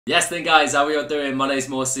Yes then guys, how are you all doing? My name is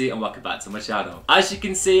Morsi and welcome back to my channel. As you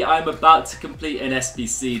can see, I'm about to complete an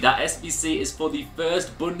SBC. That SBC is for the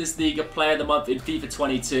first Bundesliga player of the month in FIFA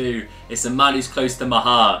 22. It's a man who's close to my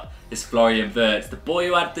heart. It's FLORIAN Wirtz, the boy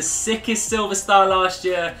who had the sickest silver star last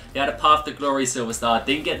year. He had a path to glory silver star.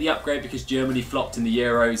 Didn't get the upgrade because Germany flopped in the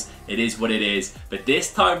Euros. It is what it is. But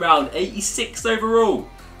this time round, 86 overall.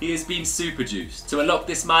 He has been super juiced. To unlock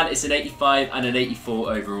this man, it's an 85 and an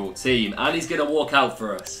 84 overall team. And he's going to walk out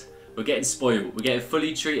for us. We're getting spoiled. We're getting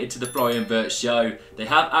fully treated to the FLORIAN Wirtz show. They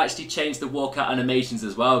have actually changed the walkout animations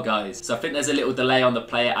as well, guys. So I think there's a little delay on the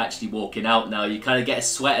player actually walking out now. You kind of get a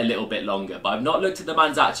sweat a little bit longer. But I've not looked at the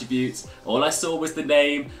man's attributes. All I saw was the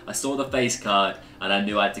name. I saw the face card. And I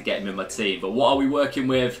knew I had to get him in my team. But what are we working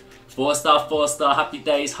with? 4-star, 4-star, happy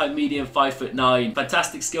days, high medium, 5'9".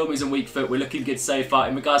 Fantastic skill moves and weak foot. We're looking good so far.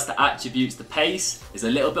 In regards to attributes, the pace is a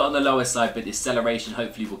little bit on the lower side, but the acceleration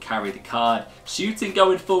hopefully will carry the card. Shooting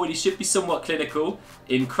going forward, he should be somewhat clinical.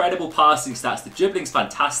 Incredible passing stats. The dribbling's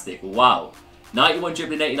fantastic. Wow. 91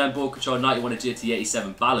 dribbling, 89 ball control, 91 agility,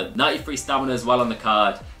 87 balance. 93 stamina as well on the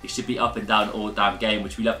card. He should be up and down all damn game,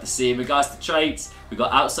 which we love to see. In regards to traits, we've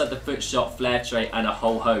got outside the foot shot, flare trait, and a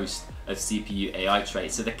whole host of CPU AI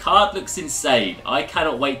traits. So the card looks insane. I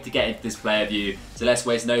cannot wait to get into this player view. So let's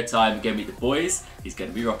waste no time and go meet the boys he's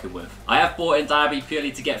going to be rocking with. I have bought in Depay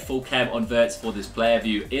purely to get full chem on Wirtz for this player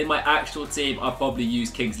view. In my actual team, I'll probably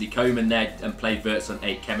use Kingsley Coman there and play Wirtz on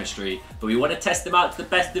 8 chemistry. But we want to test him out to the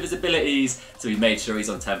best of his abilities, so we made sure he's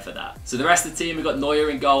on 10 for that. So the rest of the team, we've got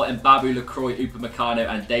Neuer in goal, and Babu, Lacroix, Upamecano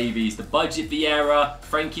and Davies. The budget Vieira,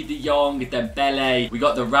 Frankie de Jong, Dembele. We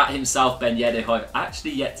got the rat himself, Ben Yedder, who I've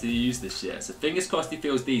actually yet to use this year. So fingers crossed he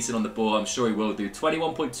feels decent on the ball. I'm sure he will do.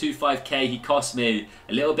 21.25k he cost me.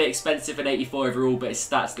 A little bit expensive at 84 overall, but his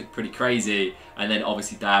stats look pretty crazy. And then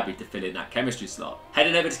obviously Depay to fill in that chemistry slot.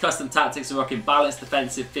 Heading over to custom tactics, we're rocking balanced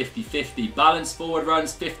defensive 50-50. Balanced forward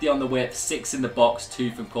runs, 50 on the whip, 6 in the box,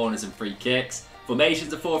 2 from corners and free kicks.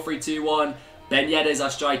 Formations are 4-3-2-1. Ben Yedder is our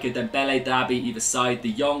striker, Dembele, Depay either side,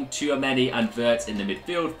 De Jong, Tchouameni and Wirtz in the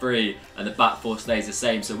midfield three, and the back four stays the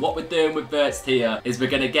same. So what we're doing with Wirtz here is we're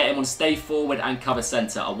going to get him on stay forward and cover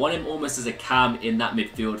centre. I want him almost as a cam in that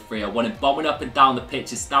midfield three. I want him bombing up and down the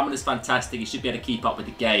pitch. His stamina's fantastic. He should be able to keep up with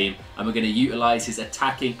the game, and we're going to utilise his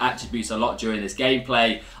attacking attributes a lot during this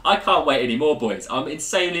gameplay. I can't wait anymore, boys. I'm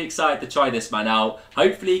insanely excited to try this man out.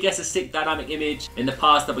 Hopefully he gets a sick dynamic image. In the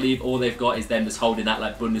past, I believe all they've got is them just holding that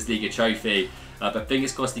like Bundesliga trophy. But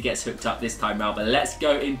fingers crossed he gets hooked up this time round. But let's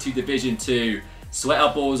go into Division 2, sweat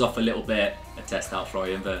our balls off a little bit, and test out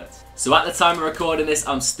FLORIAN Wirtz. So at the time of recording this,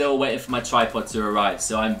 I'm still waiting for my tripod to arrive.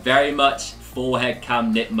 So I'm very much forehead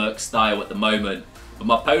cam Nitmurk style at the moment. But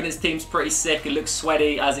my opponent's team's pretty sick. It looks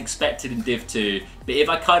sweaty as expected in Div 2. But if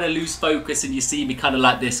I kind of lose focus and you see me kind of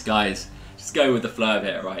like this, guys, just go with the flow of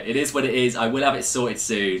it, right? It is what it is. I will have it sorted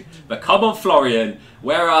soon. But come on, FLORIAN.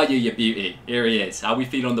 Where are you, you beauty? Here he is. How we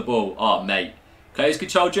feel on the ball? Oh, mate. Close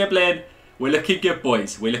control dribbling. We're looking good,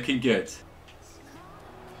 boys. We're looking good.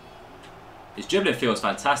 His dribbling feels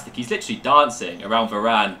fantastic. He's literally dancing around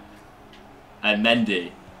Varane and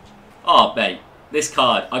Mendy. Oh, mate. This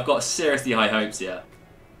card, I've got seriously high hopes here.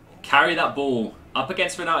 Carry that ball up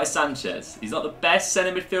against Renato Sanchez. He's not the best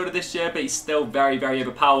centre midfielder this year, but he's still very, very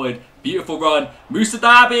overpowered. Beautiful run. Moussa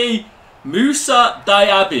Diaby. Moussa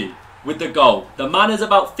Diaby with the goal. The man has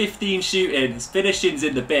about 15 shooting. His finishing's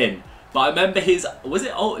in the bin. But I remember his, was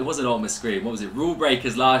it, oh, it wasn't Ultimate Screen, what was it, Rule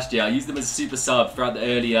Breakers last year. I used him as a super sub throughout the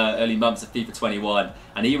early months of FIFA 21,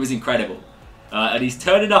 and he was incredible. And he's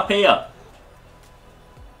turning up here.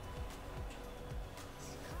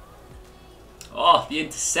 Oh, the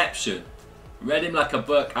interception. Read him like a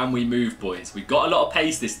book, and we move, boys. We've got a lot of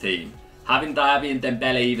pace, this team. Having Diaby and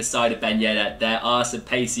Dembele either side of Ben Yedder, there are some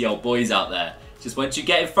pacey old boys out there. Just once you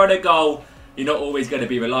get in front of goal, you're not always going to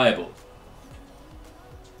be reliable.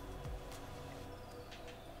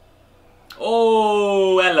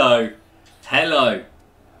 Oh, hello. Hello.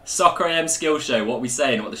 Soccer AM skill show. What are we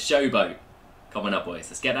saying? What the showboat? Come on up, boys.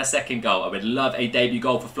 Let's get that second goal. I would love a debut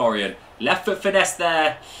goal for FLORIAN. Left foot finesse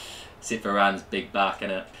there. Sit for Rand's big back,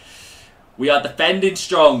 innit? We are defending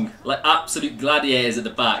strong, like absolute gladiators at the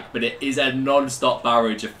back, but it is a non-stop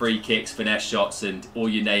barrage of free kicks, finesse shots, and all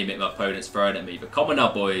you name it, my opponent's throwing at me. But come on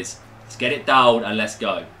up, boys. Let's get it down and let's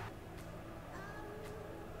go.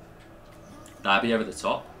 Depay over the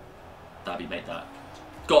top. Depay, mate, that.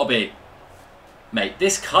 Gotta be. Mate,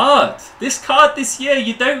 this card this year,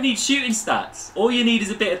 you don't need shooting stats. All you need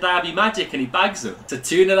is a bit of Depay magic and he bags them. So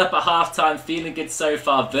 2-0 up at half-time, feeling good so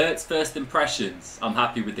far. Wirtz first impressions. I'm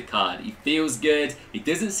happy with the card. He feels good. He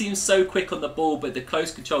doesn't seem so quick on the ball, but the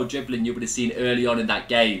close control dribbling you would have seen early on in that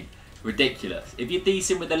game Ridiculous. If you're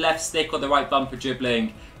decent with the left stick or the right bumper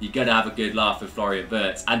dribbling, you're going to have a good laugh with Florian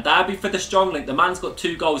Wirtz. And Derby for the strong link. The man's got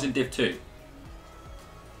 2 goals in Div 2.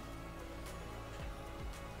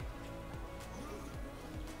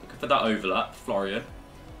 Looking for that overlap. Florian.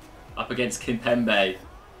 Up against Kimpembe.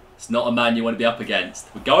 It's not a man you want to be up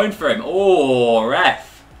against. We're going for him. Oh,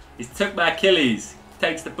 ref. He's took my Achilles.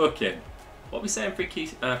 Takes the booking. What are we saying free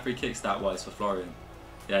kick stat-wise for Florian?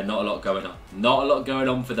 Yeah, not a lot going on. Not a lot going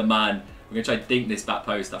on for the man. We're going to try and dink this back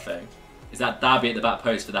post, I think. Is that Derby at the back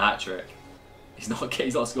post for the hat-trick? He's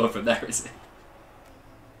not scoring from there, is he?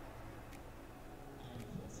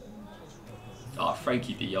 Oh,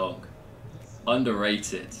 Frankie de Jong.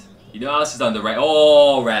 Underrated. You know how else is underrated?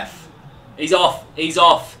 Oh, ref. He's off. He's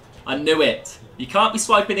off. I knew it. You can't be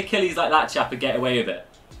swiping Achilles like that, chap, and get away with it.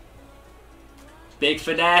 Big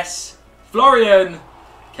finesse. Florian.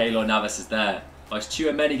 Keylor Navas is there. As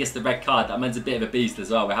Tchouameni gets the red card, that man's a bit of a beast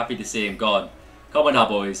as well. We're happy to see him gone. Come on now,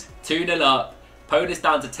 boys. 2-0 up. Opponent's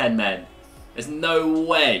down to 10 men. There's no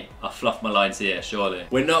way I fluff my lines here, surely.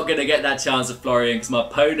 We're not going to get that chance of Florian because my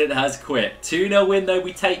opponent has quit. 2-0 win though,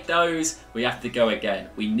 we take those. We have to go again.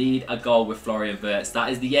 We need a goal with Florian Wirtz.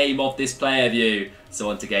 That is the aim of this player view. So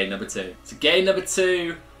on to game number 2. So game number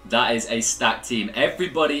 2, that is a stacked team.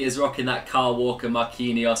 Everybody is rocking that Kyle Walker,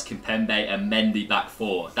 Marquinhos, Kimpembe and Mendy back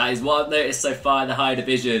 4. That is what I've noticed so far in the higher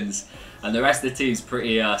divisions. And the rest of the team's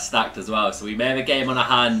pretty stacked as well. So we may have a game on our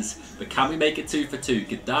hands, but can we make it 2 for 2?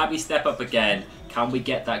 Could Derby step up again? Can we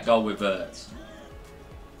get that goal with Wirtz?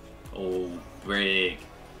 Oh, brig.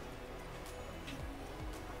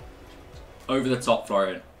 Over the top,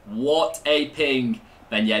 Florian. What a ping,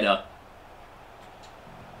 Ben Yedder.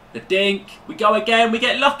 The dink. We go again. We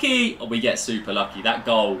get lucky. Or we get super lucky. That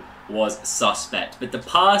goal was suspect. But the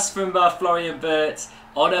pass from Florian Wirtz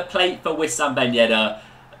on a plate for Wissam Ben Yedder.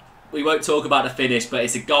 We won't talk about the finish, but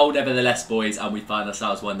it's a goal nevertheless, boys, and we find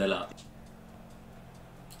ourselves 1-0 up.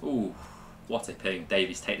 Ooh, what a ping.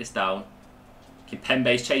 Davies, take this down.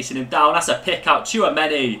 Kimpembe's chasing him down. That's a pick out.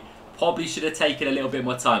 Tchouameni probably should have taken a little bit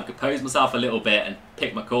more time. Compose myself a little bit and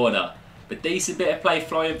pick my corner. But decent bit of play.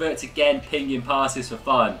 Florian Wirtz again, pinging passes for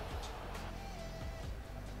fun.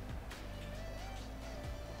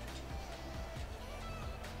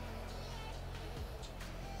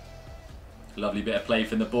 Lovely bit of play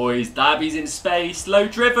from the boys. Derby's in space. Low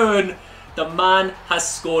driven. The man has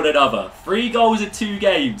scored another. 3 goals in 2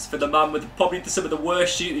 games for the man with probably some of the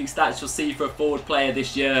worst shooting stats you'll see for a forward player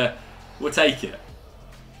this year. We'll take it.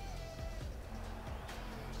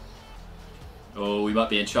 Oh, we might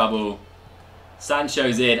be in trouble.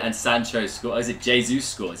 Sancho's in and Sancho scores. Is it Jesus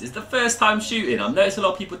scores? It's the first time shooting. I've noticed a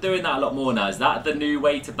lot of people doing that a lot more now. Is that the new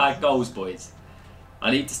way to bag goals, boys? I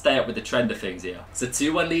need to stay up with the trend of things here. So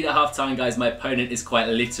 2-1 lead at half time, guys. My opponent is quite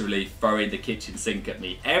literally throwing the kitchen sink at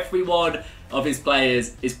me. Every one of his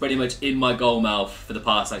players is pretty much in my goal mouth for the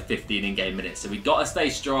past like 15 in-game minutes. So we've got to stay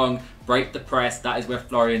strong, break the press. That is where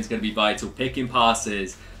Florian's going to be vital. Picking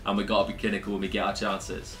passes, and we've got to be clinical when we get our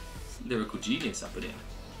chances. It's lyrical genius happening.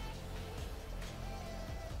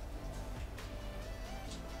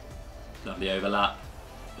 Lovely overlap.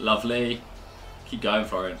 Lovely. Keep going,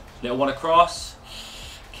 Florian. Little one across.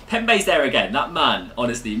 Pembe's there again. That man,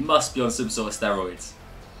 honestly, must be on some sort of steroids.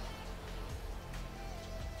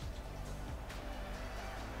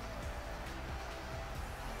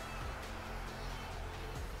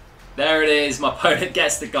 There it is. My opponent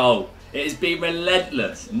gets the goal. It has been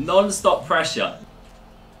relentless. Non-stop pressure.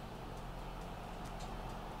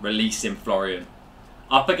 Releasing Florian.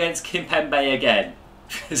 Up against Kimpembe again.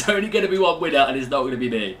 There's only going to be one winner and it's not going to be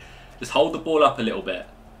me. Just hold the ball up a little bit.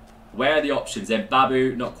 Where are the options then?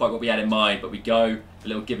 Babu, not quite what we had in mind, but we go. A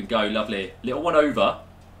little give and go, lovely. Little one over.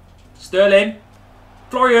 Sterling.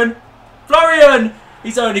 Florian. Florian!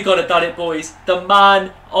 He's only got to done it, boys. The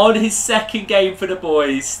man on his second game for the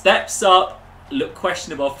boys steps up. Looked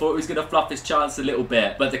questionable. I thought he was going to fluff his chance a little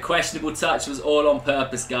bit. But the questionable touch was all on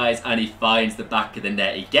purpose, guys. And he finds the back of the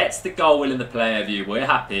net. He gets the goal in the player view. We're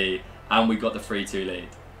happy. And we got the 3-2 lead.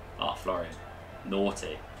 Ah, Florian.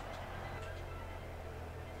 Naughty.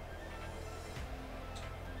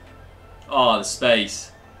 Oh, the space.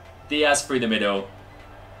 Diaz through the middle.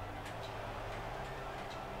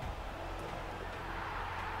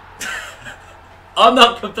 I'm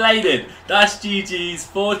not complaining. That's GG's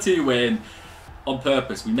 4-2 win. On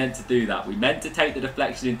purpose, we meant to do that. We meant to take the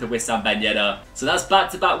deflection into Wissam Ben Yedder. So that's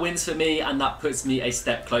back-to-back wins for me, and that puts me a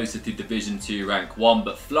step closer to Division 2 rank 1.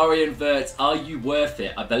 But Florian Wirtz, are you worth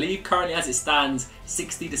it? I believe currently as it stands,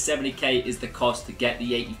 60 to 70k is the cost to get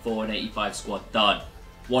the 84 and 85 squad done.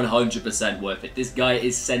 100% worth it. This guy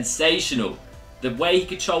is sensational. The way he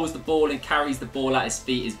controls the ball and carries the ball at his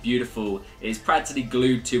feet is beautiful. It is practically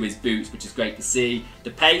glued to his boots, which is great to see. The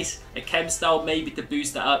pace, a chem style maybe to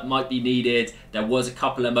boost that up might be needed. There was a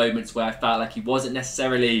couple of moments where I felt like he wasn't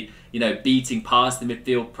necessarily, you know, beating past the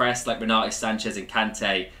midfield press like Renato Sanchez and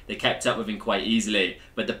Kante. They kept up with him quite easily.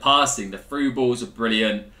 But the passing, the through balls were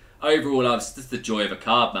brilliant. Overall, I was just the joy of a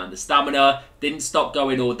card, man. The stamina didn't stop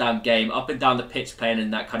going all damn game, up and down the pitch playing in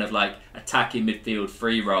that kind of like attacking midfield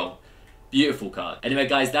free role. Beautiful card. Anyway,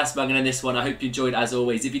 guys, that's my on this one. I hope you enjoyed as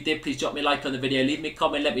always. If you did, please drop me a like on the video. Leave me a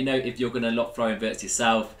comment. Let me know if you're going to lock FLORIAN Wirtz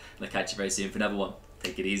yourself. And I'll catch you very soon for another one.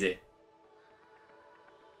 Take it easy.